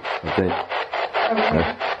here, I think.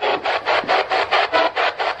 Okay.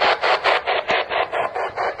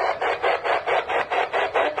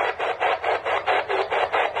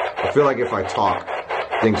 I feel like if I talk,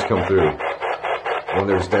 things come through. When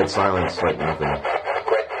there's dead silence, like nothing.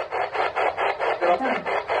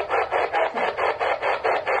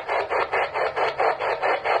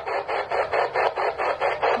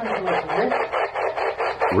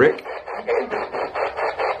 Rick?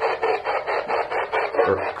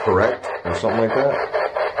 Or correct? Or something like that?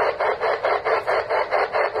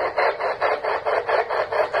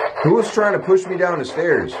 Who was trying to push me down the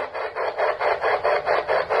stairs?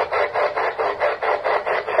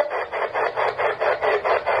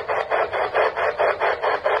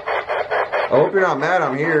 hope you're not mad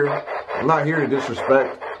I'm here. I'm not here to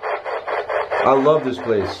disrespect. I love this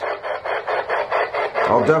place.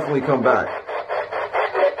 I'll definitely come back.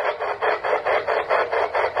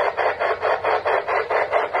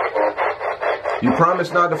 You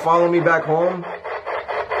promise not to follow me back home?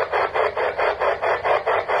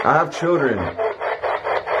 I have children.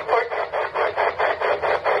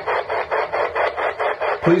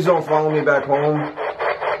 Please don't follow me back home.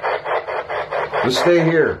 Just stay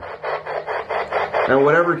here. And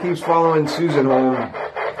whatever keeps following Susan home,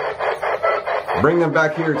 bring them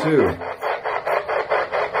back here too.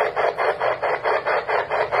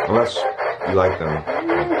 Unless you like them.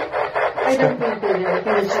 I don't think they do. I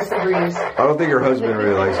think it's just a breeze. I don't think your husband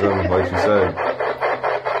really likes them, like you said.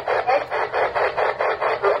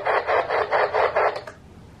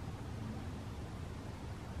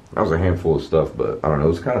 That was a handful of stuff, but I don't know, it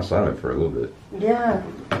was kind of silent for a little bit. Yeah.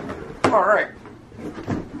 All right.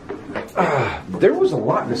 There was a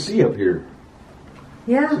lot to see up here.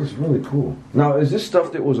 Yeah. This is really cool. Now, is this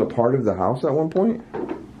stuff that was a part of the house at one point?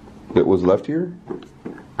 That was left here?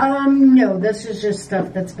 No, this is just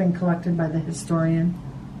stuff that's been collected by the historian.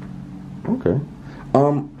 Okay.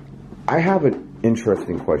 I have an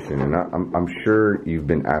interesting question, and I'm sure you've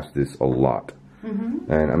been asked this a lot.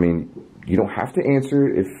 Mm-hmm. And I mean, you don't have to answer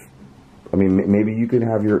it if, I mean, maybe you could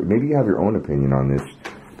have maybe you have your own opinion on this.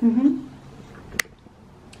 Mm-hmm.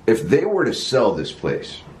 If they were to sell this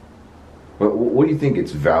place, what do you think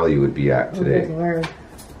its value would be at today? Oh, Lord.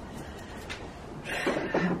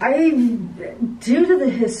 Due to the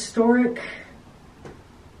historic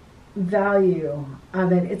value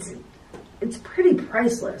of it, it's pretty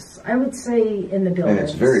priceless. I would say in the buildings. And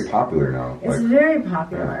it's very popular now. It's very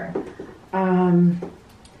popular. Yeah.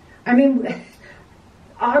 I mean,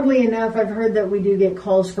 oddly enough, I've heard that we do get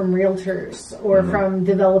calls from realtors or from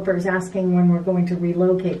developers asking when we're going to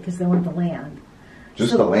relocate because they want the land.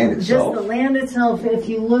 Just the land itself? Just the land itself. If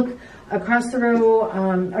you look across the row,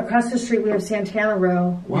 across the street, we have Santana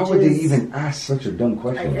Row. Why would they even ask such a dumb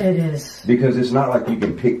question? It is. Because it's not like you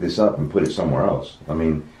can pick this up and put it somewhere else. I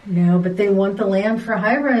mean... No, but they want the land for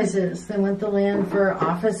high-rises. They want the land for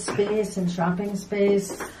office space and shopping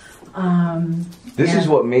space. This is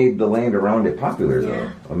what made the land around it popular, though.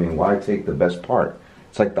 I mean, why take the best part?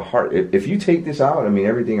 It's like the heart. If you take this out, I mean,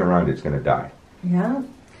 everything around it's going to die. Yeah.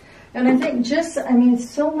 And I think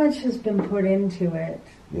so much has been put into it.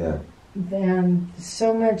 Yeah. And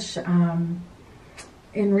so much, in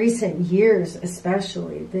recent years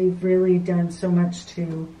especially, they've really done so much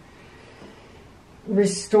to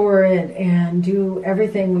restore it and do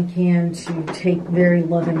everything we can to take very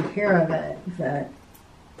loving care of it. That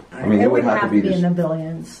I mean, it would have to be in the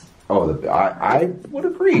billions. Oh, I would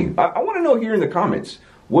agree. I want to know here in the comments,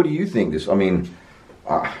 what do you think this? I mean,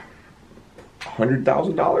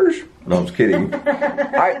 $100,000? No, I'm just kidding.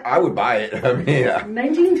 I would buy it. I mean,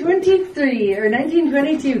 1923 or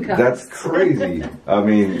 1922 cost. That's crazy. I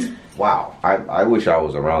mean, wow. I wish I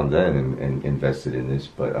was around then and invested in this.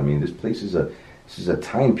 But I mean, this place is a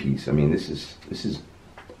timepiece. I mean, this is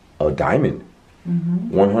a diamond.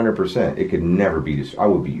 100%. It could never be this. I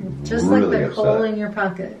would be just really like the upset. coal in your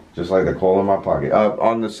pocket. Just like the coal in my pocket.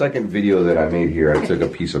 On the second video that I made here, I took a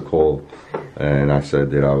piece of coal and I said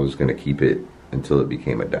that I was going to keep it until it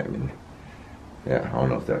became a diamond. Yeah, I don't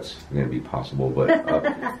know if that's going to be possible, but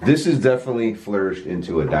this has definitely flourished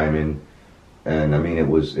into a diamond. And I mean, it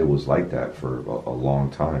was like that for a long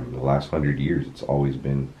time. The last 100 years, it's always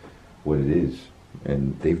been what it is.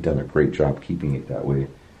 And they've done a great job keeping it that way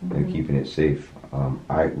and keeping it safe.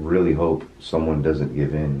 I really hope someone doesn't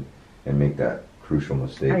give in and make that crucial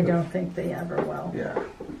mistake. I don't think they ever will. Yeah.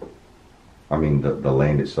 I mean, the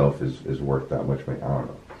land itself is worth that much money. I don't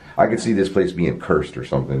know. I could see this place being cursed or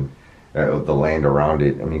something. The land around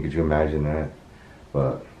it. I mean, could you imagine that?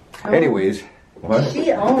 But anyways, what?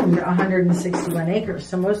 She owned 161 acres,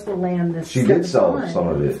 so most of the land that's she did sell some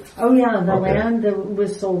of it. Oh yeah, the land that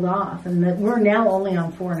was sold off, and that we're now only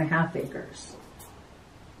on 4.5 acres.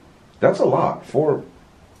 That's a lot.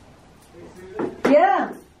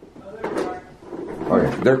 Yeah.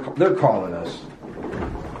 Okay, they're calling us.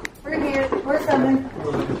 We're here. We're coming.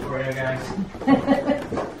 We're looking for you guys.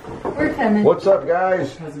 We're coming. What's up,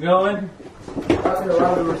 guys? How's it going?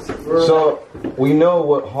 So we know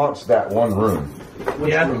what haunts that one room.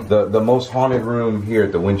 Yeah. The most haunted room here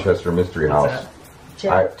at the Winchester Mystery House.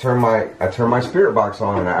 I turn my spirit box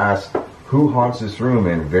on and I asked who haunts this room,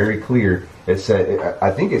 and very clear it said, I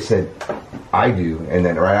think it said I do, and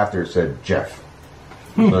then right after it said Jeff.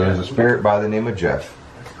 So there's a spirit by the name of Jeff.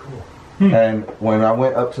 That's cool. And when I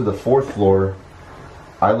went up to the 4th floor,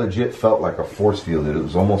 I legit felt like a force field. It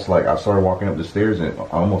was almost like I started walking up the stairs and I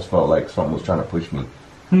almost felt like something was trying to push me.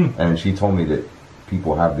 And she told me that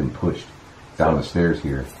people have been pushed down the stairs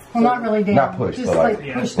here. Well, not really down. Not pushed, just but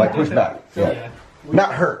like pushed back. Yeah.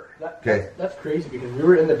 Not hurt. Okay. That's crazy because we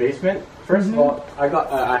were in the basement. First of all,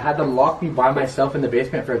 I had them lock me by myself in the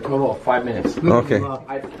basement for a total of 5 minutes. Okay.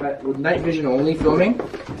 With night vision only filming,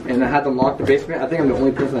 and I had them lock the basement. I think I'm the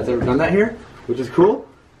only person that's ever done that here, which is cool.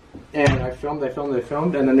 And I filmed,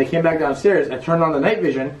 and then they came back downstairs. I turned on the night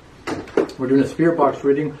vision. We're doing a spirit box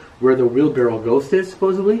reading where the wheelbarrow ghost is,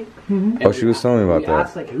 supposedly. Oh, she was telling me about that.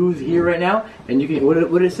 Asked, like, who's here right now? And you can, what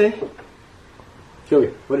did it say? Joey,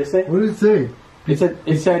 what did it say? What did it say?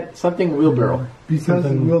 It said something wheelbarrow. Because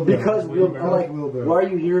wheelbarrow. Because wheelbarrow. I'm like, wheelbarrow. why are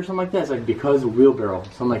you here or something like that? It's like, because wheelbarrow.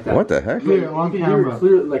 Something like that. What the heck? Clear, on camera.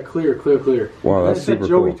 Clear. Wow, that's it said super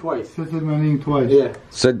Joey cool. twice. It said my name twice. Yeah.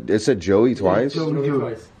 It said Joey twice? Yeah, Joey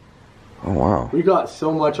twice. Oh, wow. We got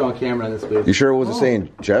so much on camera in this place. You sure it wasn't saying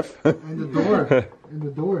Jeff? And the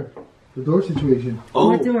door. The door situation.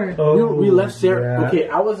 What door? We left Sarah. Yeah. Okay,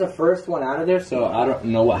 I was the first one out of there, so I don't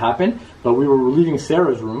know what happened. But we were leaving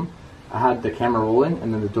Sarah's room. I had the camera rolling,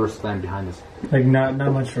 and then the door slammed behind us. Like, not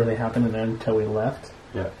much really happened in there until we left.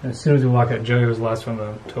 Yeah. As soon as we walked out, Joey was the last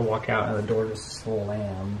one to walk out, and the door just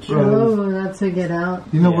slammed. Oh, that's a get out.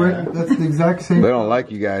 You know where? That's the exact same. They don't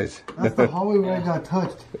like you guys. That's the hallway where I got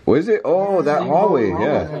touched. Was it? Oh, that hallway,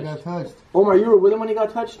 yeah. I got touched. Omar, you were with him when he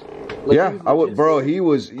got touched? Like, Yeah, I would, bro. He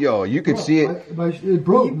was, you could see it. It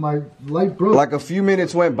broke. My light broke. Like a few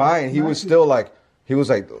minutes went by, and he was still like, his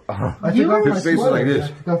face was like this.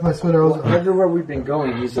 I took off my sweater. Everywhere we've been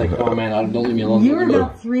going, he's like, oh man, don't leave me alone. You were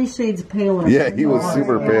about 3 shades paler. Yeah, he was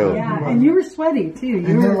super pale. Yeah, and you were sweaty too. You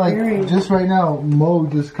And were then, like, very... just right now, Mo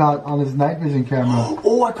just caught on his night vision camera.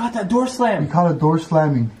 Oh, I caught that door He slam. caught a door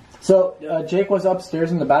slamming. So Jake was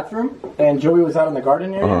upstairs in the bathroom, and Joey was out in the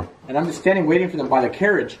garden area, and I'm just standing waiting for them by the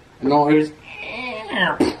carriage, and all it was,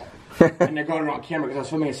 and they got it on camera because I was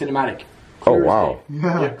filming a cinematic. Oh, wow.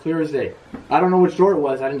 Yeah, clear as day. I don't know which door it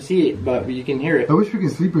was. I didn't see it, but you can hear it. I wish we could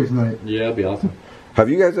sleep here tonight. Yeah, that'd be awesome. Have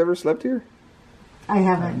you guys ever slept here? I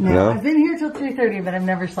haven't. No. I've been here till 3:30, but I've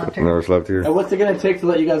never slept here. Never slept here. And what's it gonna take to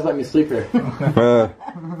let you guys let me sleep here?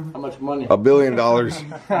 How much money? $1 billion.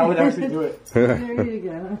 I would actually do it. There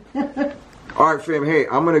you go. All right, fam. Hey,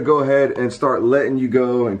 I'm going to go ahead and start letting you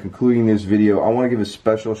go and concluding this video. I want to give a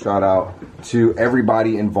special shout out to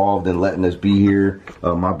everybody involved in letting us be here.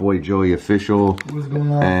 My boy Joey Official. What's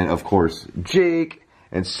going on? And, of course, Jake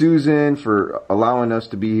and Susan for allowing us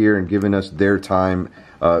to be here and giving us their time.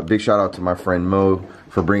 Big shout out to my friend Mo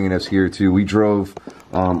for bringing us here, too. We drove...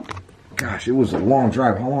 gosh, it was a long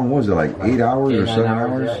drive. How long was it? Like 8 hours or 7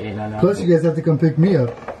 hours? Yeah, 8, 9 hours. Plus, you guys have to come pick me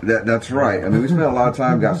up. That's right. I mean, we spent a lot of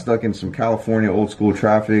time, got stuck in some California old school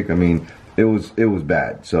traffic. I mean, it was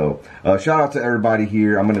bad. So, shout out to everybody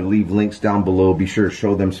here. I'm going to leave links down below. Be sure to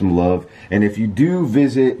show them some love. And if you do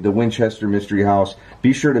visit the Winchester Mystery House,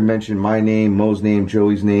 be sure to mention my name, Mo's name,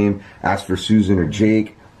 Joey's name. Ask for Susan or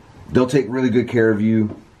Jake. They'll take really good care of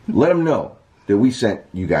you. Let them know that we sent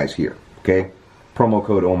you guys here. Okay? Promo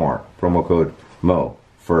code Omar. Promo code Mo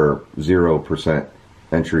for 0%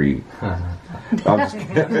 entry. I'm just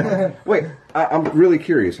kidding. Wait, I'm really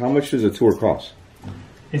curious. How much does a tour cost?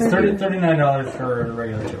 It's $39 for the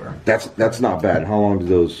regular tour. That's not bad. How long do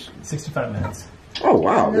those? 65 minutes. Oh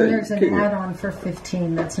wow! And then there's an add-on for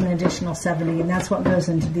 15. That's an additional 70, and that's what goes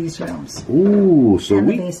into these rooms. Ooh, so And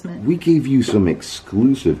the basement. we gave you some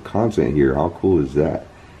exclusive content here. How cool is that?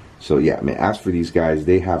 So yeah, man, ask for these guys.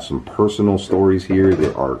 They have some personal stories here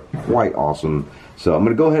that are quite awesome. So I'm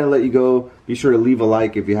going to go ahead and let you go. Be sure to leave a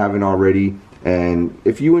like if you haven't already. And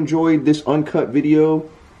if you enjoyed this uncut video,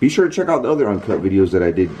 be sure to check out the other uncut videos that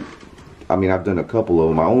I did. I mean, I've done a couple of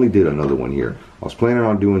them. I only did another one here. I was planning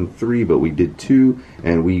on doing 3, but we did 2,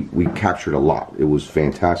 and we captured a lot. It was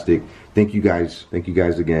fantastic. Thank you guys. Thank you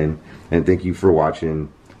guys again. And thank you for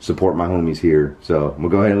watching. Support my homies here. So I'm going to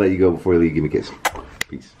go ahead and let you go before you leave. Give me a kiss.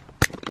 Peace.